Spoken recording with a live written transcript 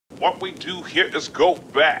What we do here is go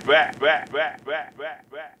back.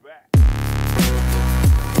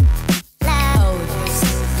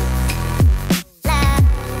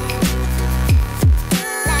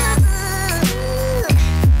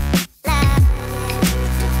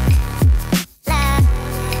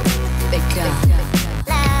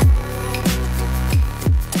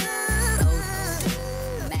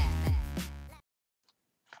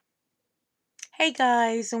 Hey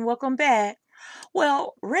guys, and welcome back.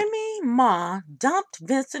 Well, Remy Ma dumped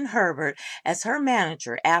Vincent Herbert as her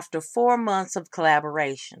manager after 4 months of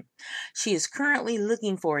collaboration. She is currently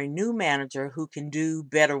looking for a new manager who can do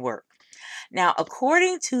better work. Now,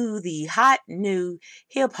 according to the hot new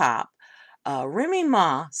hip hop, Remy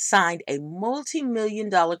Ma signed a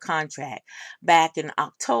multi-million-dollar contract back in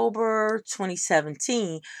October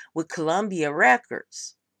 2017 with Columbia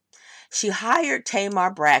Records. She hired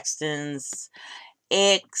Tamar Braxton's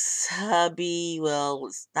ex-hubby, well,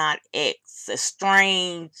 it's not ex,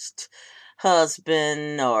 estranged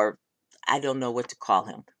husband, or I don't know what to call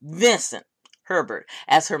him, Vincent Herbert,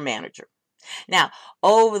 as her manager. Now,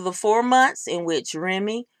 over the 4 months in which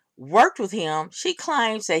Remy worked with him, she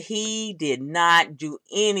claims that he did not do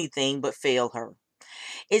anything but fail her.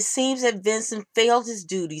 It seems that Vincent failed his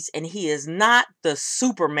duties and he is not the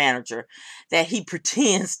super manager that he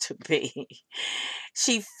pretends to be.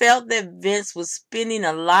 She felt that Vince was spending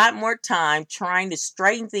a lot more time trying to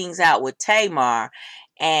straighten things out with Tamar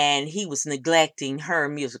and he was neglecting her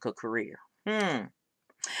musical career.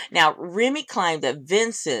 Now, Remy claimed that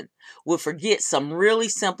Vincent would forget some really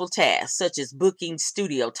simple tasks such as booking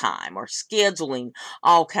studio time or scheduling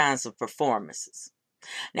all kinds of performances.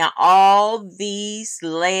 Now, all these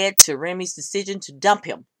led to Remy's decision to dump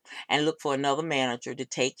him and look for another manager to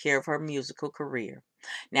take care of her musical career.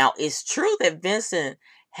 Now, it's true that Vincent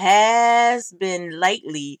has been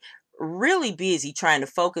lately really busy trying to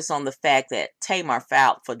focus on the fact that Tamar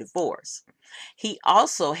filed for divorce. He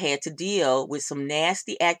also had to deal with some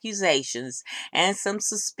nasty accusations and some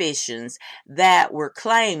suspicions that were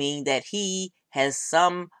claiming that he has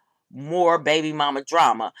some more baby mama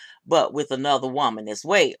drama, but with another woman as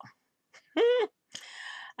well.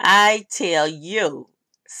 I tell you.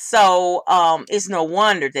 So it's no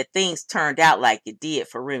wonder that things turned out like it did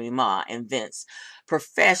for Remy Ma and Vince's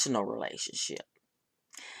professional relationship.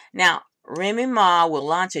 Now, Remy Ma will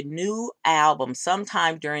launch a new album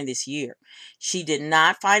sometime during this year. She did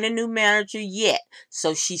not find a new manager yet,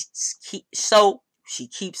 so she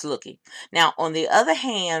keeps looking. Now, on the other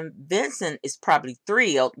hand, Vincent is probably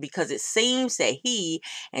thrilled because it seems that he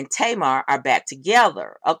and Tamar are back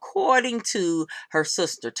together, according to her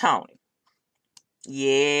sister Tony.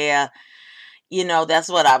 Yeah, that's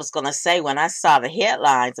what I was going to say when I saw the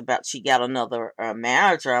headlines about she got another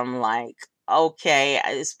manager. I'm like, okay,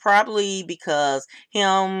 it's probably because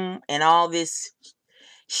him and all this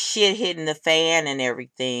shit hitting the fan and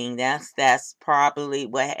everything. That's probably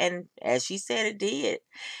what, and as she said, it did.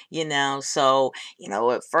 So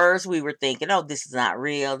at first we were thinking, oh, this is not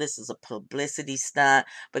real, this is a publicity stunt,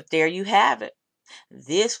 but there you have it.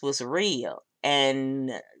 This was real,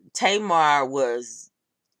 and Tamar was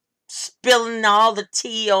spilling all the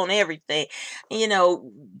tea on everything.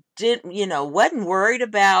 Wasn't worried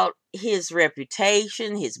about his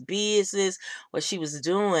reputation, his business, what she was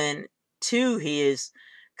doing to his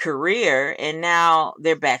career, and now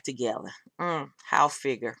they're back together. How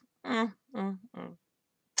figure.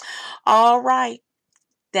 All right,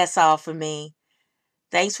 that's all for me.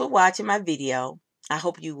 Thanks for watching my video. I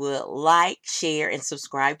hope you will like, share, and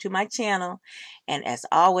subscribe to my channel. And as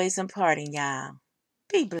always, I'm parting, y'all.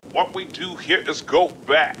 Be blessed. What we do here is go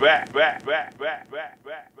back.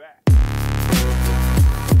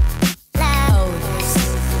 Oh.